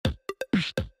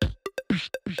Jojo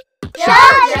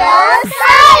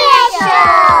Science Show!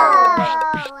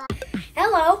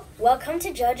 Hello, welcome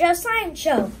to Jojo Science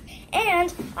Show.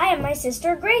 And I have my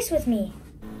sister Grace with me.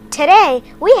 Today,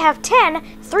 we have 10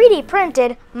 3D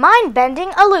printed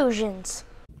mind-bending illusions.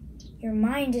 Your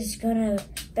mind is gonna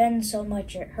bend so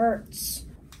much it hurts.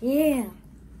 Yeah.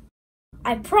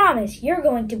 I promise you're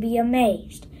going to be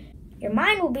amazed. Your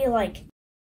mind will be like,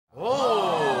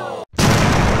 whoa!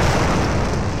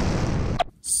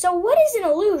 So what is an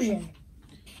illusion?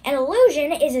 An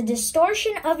illusion is a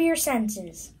distortion of your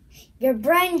senses. Your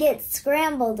brain gets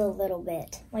scrambled a little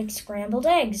bit. Like scrambled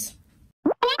eggs.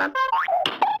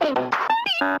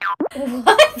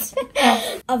 What?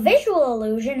 A visual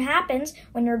illusion happens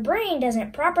when your brain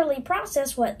doesn't properly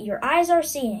process what your eyes are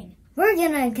seeing. We're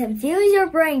gonna confuse your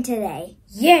brain today.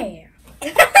 Yeah!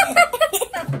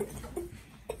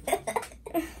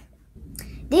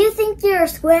 Do you think you're a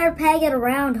square peg in a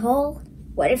round hole?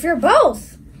 What if you're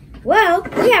both? Well,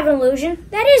 we have an illusion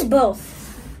that is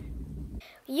both.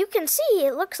 You can see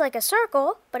it looks like a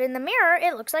circle, but in the mirror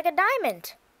it looks like a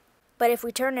diamond. But if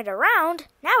we turn it around,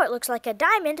 now it looks like a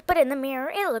diamond, but in the mirror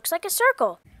it looks like a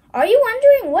circle. Are you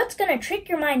wondering what's going to trick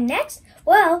your mind next?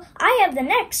 Well, I have the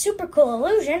next super cool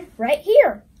illusion right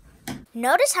here.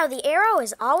 Notice how the arrow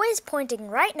is always pointing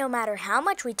right no matter how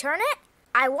much we turn it?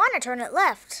 I want to turn it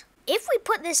left. If we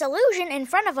put this illusion in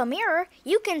front of a mirror,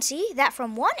 you can see that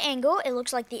from one angle it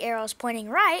looks like the arrow is pointing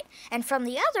right, and from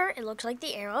the other it looks like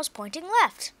the arrow is pointing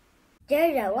left.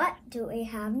 Jojo, what do we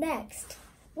have next?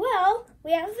 Well,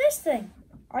 we have this thing.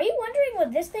 Are you wondering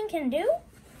what this thing can do?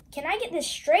 Can I get this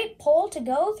straight pole to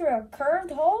go through a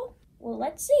curved hole? Well,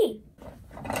 let's see.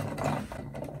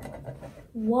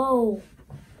 Whoa,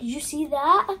 did you see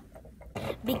that?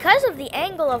 Because of the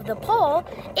angle of the pole,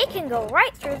 it can go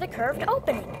right through the curved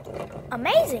opening.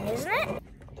 Amazing, isn't it?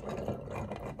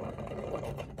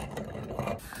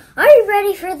 Are you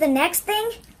ready for the next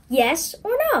thing? Yes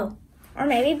or no, or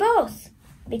maybe both,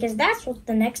 because that's what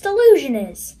the next illusion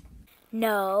is.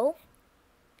 No.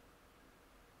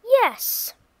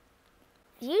 Yes.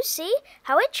 Do you see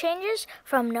how it changes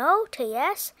from no to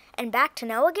yes and back to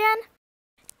no again?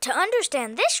 To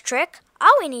understand this trick,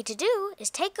 all we need to do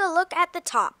is take a look at the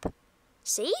top.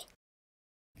 See?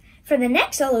 For the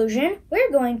next illusion, we're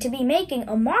going to be making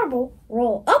a marble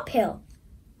roll uphill.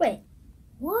 Wait.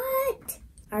 What?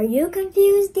 Are you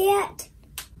confused yet?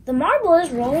 The marble is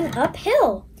rolling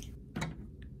uphill.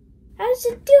 How does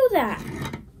it do that?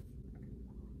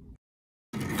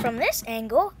 From this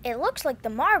angle, it looks like the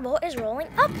marble is rolling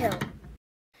uphill.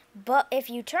 But if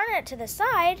you turn it to the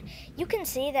side, you can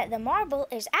see that the marble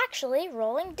is actually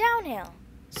rolling downhill.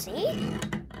 See?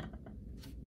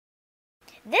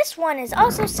 This one is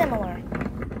also similar.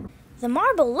 The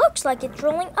marble looks like it's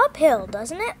rolling uphill,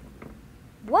 doesn't it?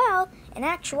 Well, in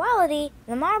actuality,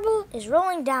 the marble is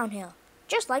rolling downhill,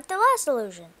 just like the last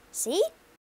illusion. See?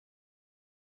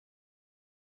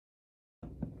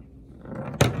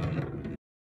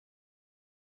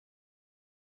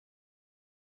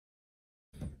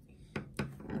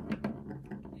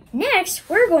 Next,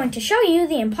 we're going to show you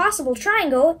the impossible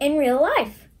triangle in real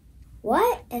life.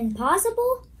 What?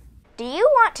 Impossible? Do you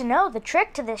want to know the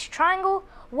trick to this triangle?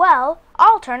 Well,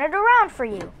 I'll turn it around for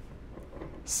you.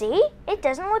 See? It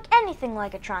doesn't look anything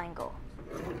like a triangle.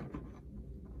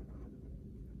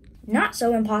 Not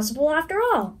so impossible after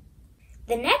all.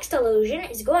 The next illusion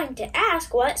is going to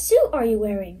ask, what suit are you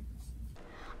wearing?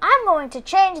 I'm going to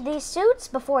change these suits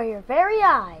before your very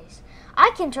eyes.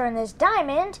 I can turn this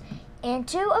diamond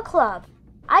into a club.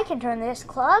 I can turn this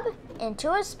club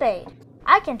into a spade.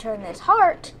 I can turn this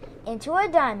heart into a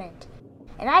diamond.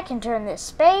 And I can turn this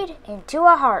spade into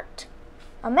a heart.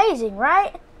 Amazing,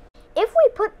 right? If we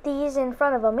put these in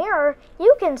front of a mirror,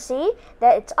 you can see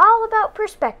that it's all about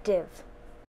perspective.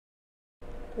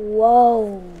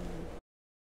 Whoa!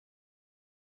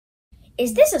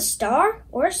 Is this a star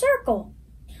or a circle?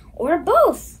 Or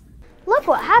both? Look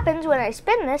what happens when I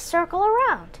spin this circle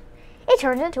around. It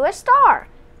turns into a star,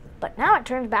 but now it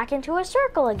turns back into a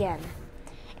circle again.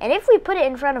 And if we put it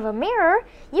in front of a mirror,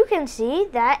 you can see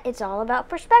that it's all about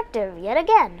perspective yet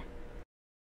again.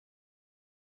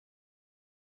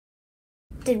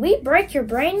 Did we break your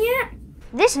brain yet?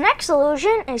 This next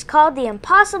illusion is called the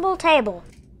impossible table.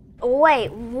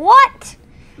 Wait, what?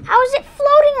 How is it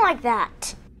floating like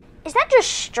that? Is that just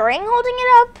string holding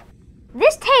it up?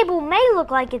 This table may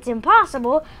look like it's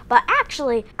impossible, but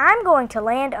actually, I'm going to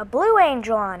land a blue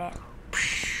angel on it.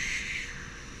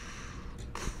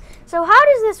 So how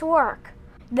does this work?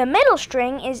 The middle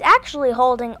string is actually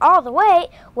holding all the weight,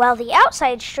 while the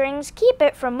outside strings keep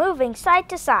it from moving side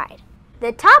to side.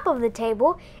 The top of the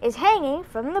table is hanging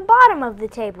from the bottom of the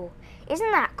table.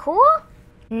 Isn't that cool?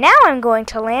 Now I'm going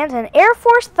to land an Air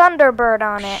Force Thunderbird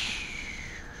on it.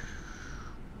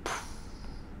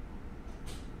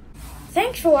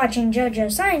 Thanks for watching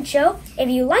JoJo Science Show. If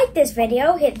you like this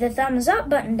video, hit the thumbs up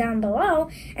button down below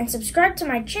and subscribe to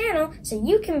my channel so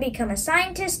you can become a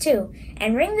scientist too.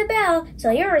 And ring the bell so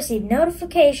you'll receive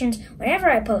notifications whenever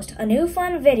I post a new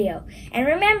fun video. And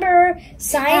remember,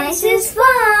 science is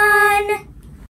fun!